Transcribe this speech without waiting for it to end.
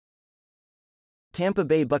Tampa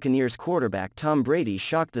Bay Buccaneers quarterback Tom Brady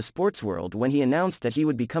shocked the sports world when he announced that he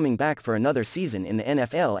would be coming back for another season in the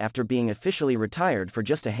NFL after being officially retired for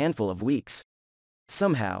just a handful of weeks.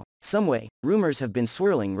 Somehow, someway, rumors have been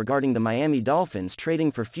swirling regarding the Miami Dolphins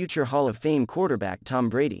trading for future Hall of Fame quarterback Tom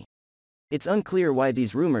Brady. It's unclear why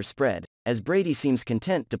these rumors spread, as Brady seems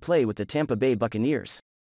content to play with the Tampa Bay Buccaneers.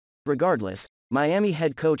 Regardless, Miami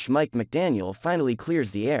head coach Mike McDaniel finally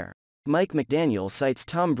clears the air. Mike McDaniel cites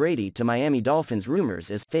Tom Brady to Miami Dolphins rumors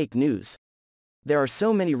as fake news. There are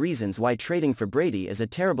so many reasons why trading for Brady is a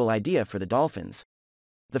terrible idea for the Dolphins.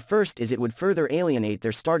 The first is it would further alienate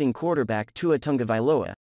their starting quarterback Tua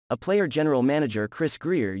Tagovailoa, a player general manager Chris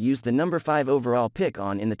Grier used the number 5 overall pick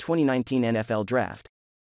on in the 2019 NFL Draft.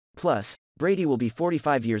 Plus, Brady will be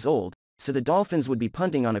 45 years old, so the Dolphins would be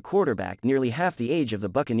punting on a quarterback nearly half the age of the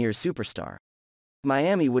Buccaneers superstar.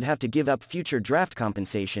 Miami would have to give up future draft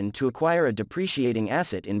compensation to acquire a depreciating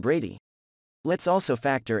asset in Brady. Let's also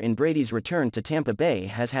factor in Brady's return to Tampa Bay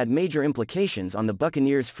has had major implications on the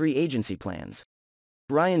Buccaneers' free agency plans.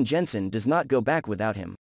 Ryan Jensen does not go back without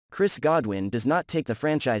him. Chris Godwin does not take the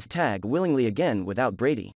franchise tag willingly again without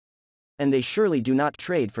Brady. And they surely do not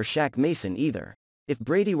trade for Shaq Mason either. If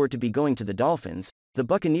Brady were to be going to the Dolphins, the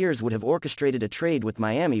Buccaneers would have orchestrated a trade with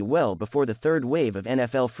Miami well before the third wave of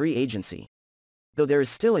NFL free agency. Though there is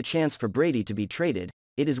still a chance for Brady to be traded,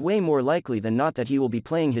 it is way more likely than not that he will be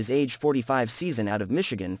playing his age 45 season out of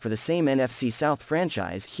Michigan for the same NFC South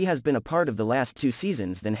franchise he has been a part of the last 2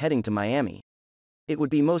 seasons than heading to Miami. It would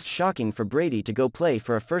be most shocking for Brady to go play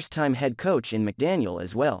for a first-time head coach in McDaniel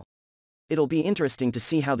as well. It'll be interesting to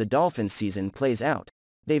see how the Dolphins season plays out.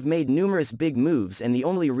 They've made numerous big moves and the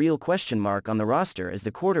only real question mark on the roster is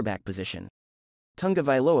the quarterback position.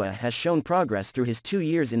 Tagovailoa has shown progress through his 2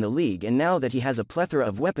 years in the league, and now that he has a plethora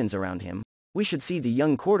of weapons around him, we should see the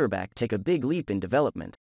young quarterback take a big leap in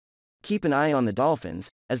development. Keep an eye on the Dolphins,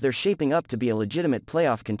 as they're shaping up to be a legitimate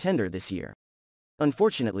playoff contender this year.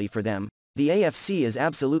 Unfortunately for them, the AFC is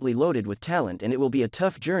absolutely loaded with talent and it will be a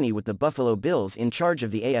tough journey with the Buffalo Bills in charge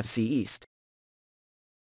of the AFC East.